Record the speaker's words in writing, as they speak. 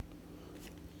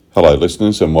Hello,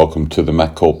 listeners, and welcome to the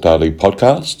MacCorp Daily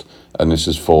Podcast. And this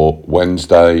is for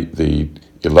Wednesday, the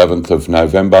 11th of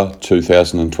November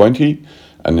 2020.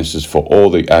 And this is for all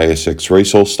the ASX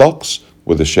resource stocks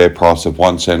with a share price of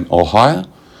 1 cent or higher.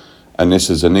 And this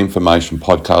is an information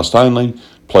podcast only.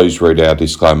 Please read our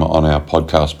disclaimer on our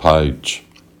podcast page.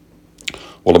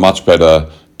 Well, a much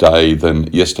better day than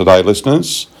yesterday,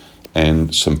 listeners,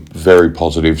 and some very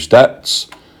positive stats.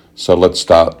 So let's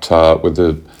start with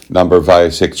the number of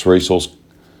ASX resource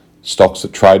stocks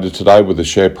that traded today with a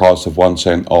share price of 1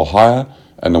 cent or higher,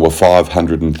 and there were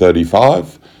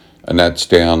 535, and that's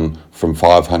down from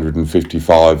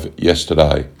 555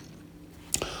 yesterday.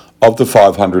 Of the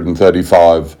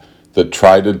 535 that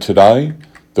traded today,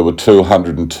 there were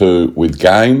 202 with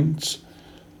gains,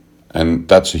 and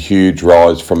that's a huge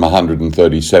rise from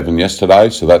 137 yesterday,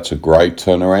 so that's a great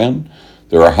turnaround.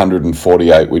 There are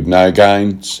 148 with no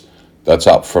gains. That's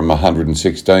up from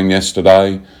 116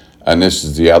 yesterday. And this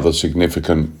is the other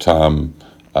significant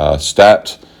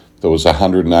stat. There was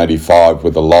 185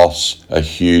 with a loss, a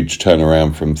huge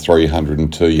turnaround from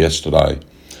 302 yesterday,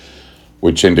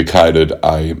 which indicated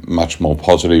a much more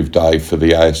positive day for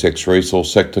the ASX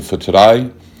resource sector for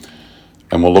today.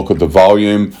 And we'll look at the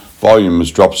volume. Volume has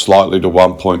dropped slightly to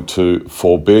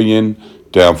 1.24 billion,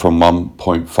 down from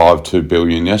 1.52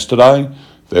 billion yesterday.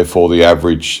 Therefore, the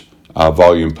average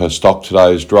volume per stock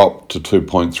today has dropped to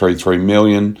 2.33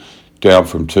 million, down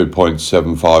from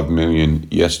 2.75 million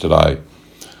yesterday.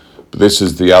 But this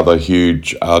is the other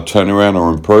huge turnaround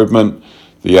or improvement.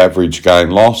 The average gain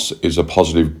loss is a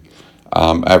positive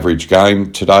average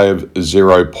gain today of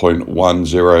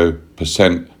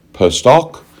 0.10% per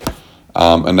stock.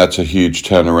 And that's a huge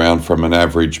turnaround from an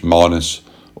average minus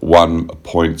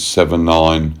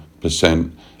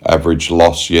 1.79% average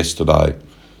loss yesterday.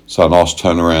 So a nice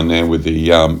turnaround there with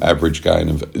the average gain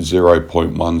of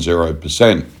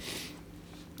 0.10%.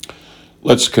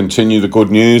 Let's continue the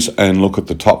good news and look at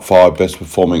the top 5 best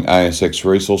performing ASX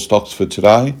resource stocks for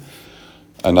today.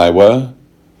 And they were,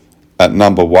 at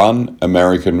number 1,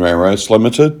 American Rare Earths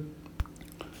Limited,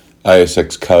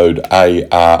 ASX code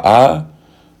ARR,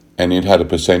 and it had a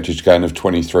percentage gain of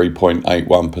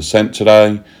 23.81%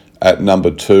 today. At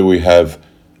number 2, we have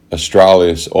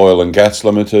Australia's Oil and Gas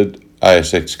Limited,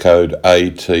 ASX code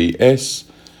ATS,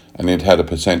 and it had a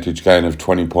percentage gain of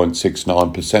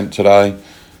 20.69% today.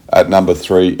 At number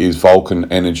 3 is Vulcan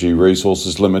Energy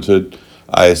Resources Limited,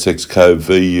 ASX code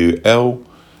VUL,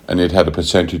 and it had a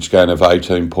percentage gain of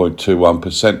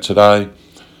 18.21% today.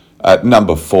 At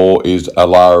number 4 is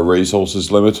Alara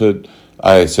Resources Limited,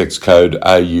 ASX code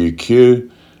AUQ,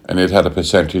 and it had a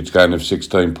percentage gain of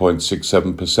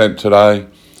 16.67% today.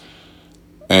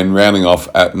 And rounding off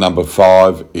at number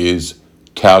 5 is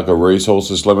Talga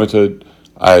Resources Limited,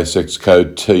 ASX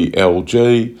code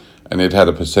TLG, and it had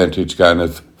a percentage gain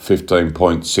of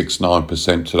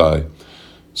 15.69% today.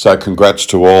 So congrats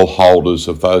to all holders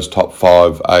of those top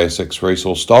 5 ASX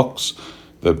resource stocks,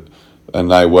 and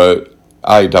they were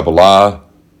ARR,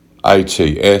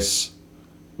 ATS,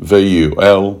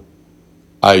 VUL,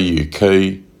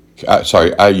 AUQ,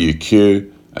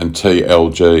 and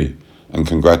TLG. And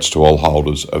congrats to all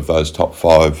holders of those top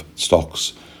 5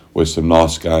 stocks with some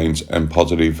nice gains and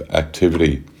positive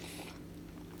activity.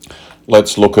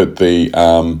 Let's look at the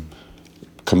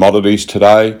commodities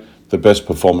today. The best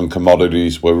performing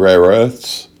commodities were rare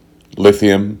earths,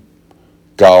 lithium,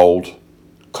 gold,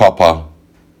 copper,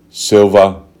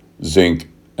 silver, zinc,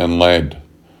 and lead.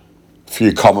 A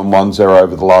few common ones there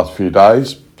over the last few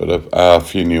days, but a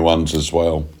few new ones as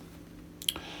well.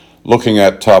 Looking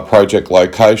at project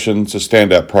locations, a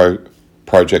standout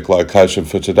project location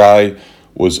for today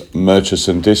was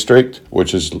Murchison District,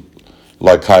 which is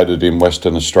located in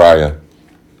Western Australia.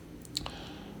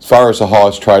 As far as the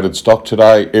highest traded stock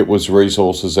today, it was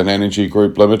Resources and Energy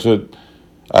Group Limited,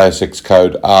 ASX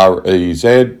code REZ,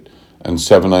 and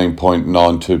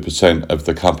 17.92% of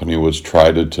the company was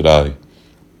traded today.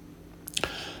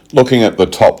 Looking at the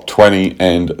top 20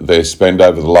 and their spend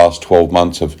over the last 12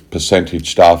 months of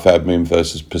percentage staff admin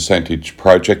versus percentage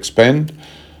project spend,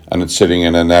 and it's sitting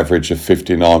at an average of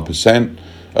 59%,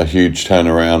 a huge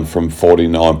turnaround from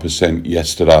 49%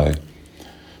 yesterday.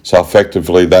 So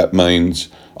effectively that means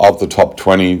of the top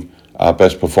 20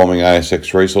 best performing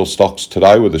ASX resource stocks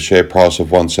today with a share price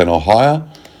of 1 cent or higher,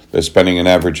 they're spending an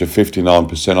average of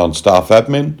 59% on staff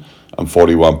admin and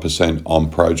 41% on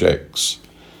projects.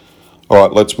 All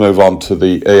right, let's move on to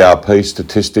the ERP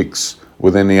statistics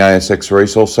within the ASX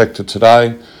resource sector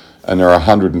today. And there are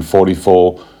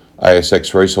 144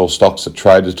 ASX resource stocks that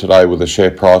traded today with a share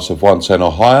price of 1 cent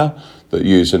or higher that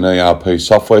use an ERP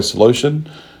software solution,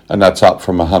 and that's up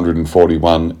from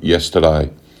 141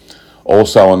 yesterday.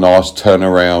 Also a nice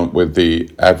turnaround with the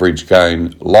average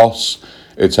gain loss.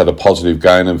 It's at a positive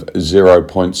gain of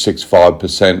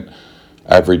 0.65%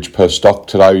 average per stock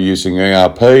today using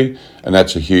ERP, and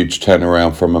that's a huge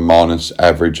turnaround from an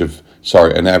average of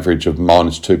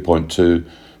minus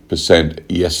 2.2%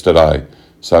 yesterday.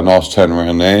 So a nice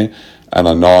turnaround there, and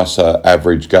a nicer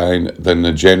average gain than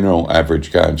the general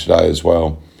average gain today as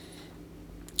well.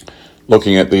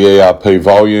 Looking at the ERP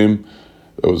volume,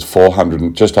 it was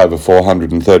just over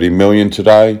 430 million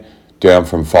today, down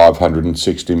from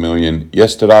 560 million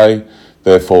yesterday.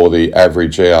 Therefore, the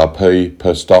average ERP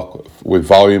per stock with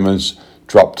volume has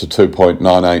dropped to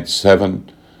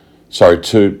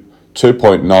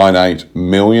 2.98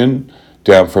 million,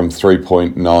 down from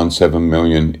 3.97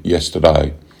 million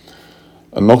yesterday.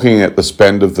 And looking at the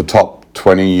spend of the top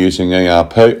 20 using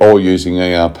ERP,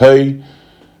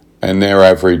 and their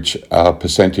average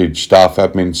percentage staff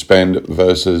admin spend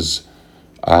versus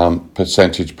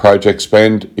percentage project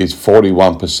spend is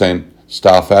 41%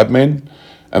 staff admin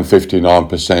and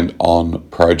 59% on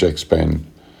project spend.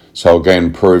 So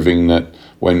again, proving that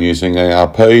when using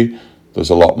ERP, there's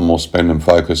a lot more spend and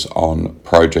focus on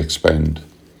project spend.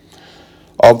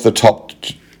 Of the top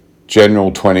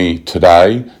general 20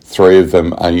 today, 3 of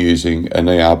them are using an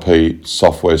ERP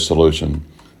software solution.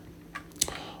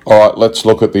 All right, let's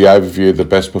look at the overview of the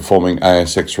best performing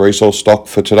ASX resource stock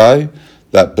for today,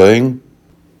 that being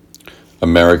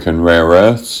American Rare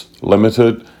Earths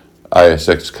Limited,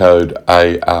 ASX code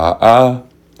ARR,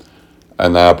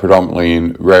 and they are predominantly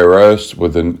in rare earths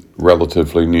with a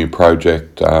relatively new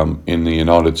project in the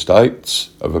United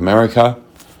States of America.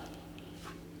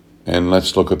 And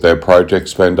let's look at their project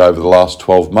spend over the last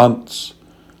 12 months,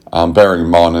 bearing in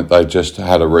mind that they just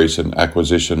had a recent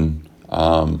acquisition,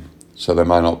 so there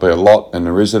may not be a lot, and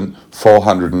there isn't.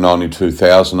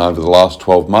 492,000 over the last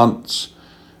 12 months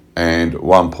and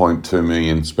 1.2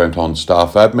 million spent on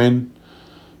staff admin.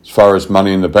 As far as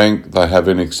money in the bank, they have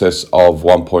in excess of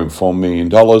 $1.4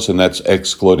 million, and that's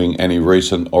excluding any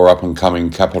recent or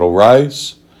up-and-coming capital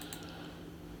raise.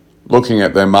 Looking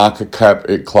at their market cap,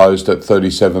 it closed at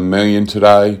 37 million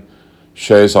today.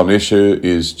 Shares on issue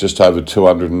is just over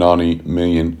 290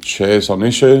 million shares on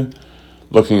issue.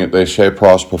 Looking at their share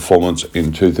price performance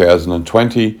in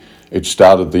 2020, it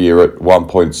started the year at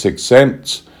 1.6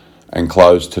 cents and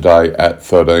closed today at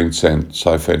 13 cents.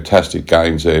 So fantastic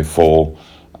gains there for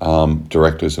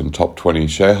directors and top 20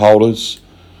 shareholders.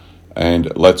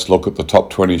 And let's look at the top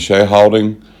 20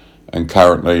 shareholding, and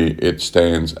currently it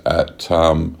stands at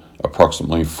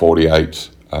approximately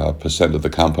 48% of the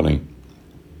company.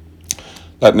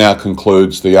 That now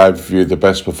concludes the overview of the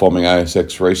best performing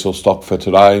ASX resource stock for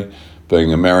today,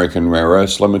 being American Rare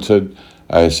Earths Limited,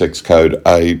 ASX code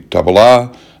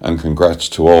ARR, and congrats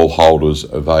to all holders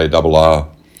of ARR.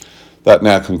 That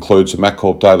now concludes the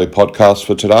MacCorp Daily Podcast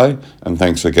for today, and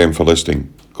thanks again for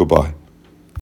listening. Goodbye.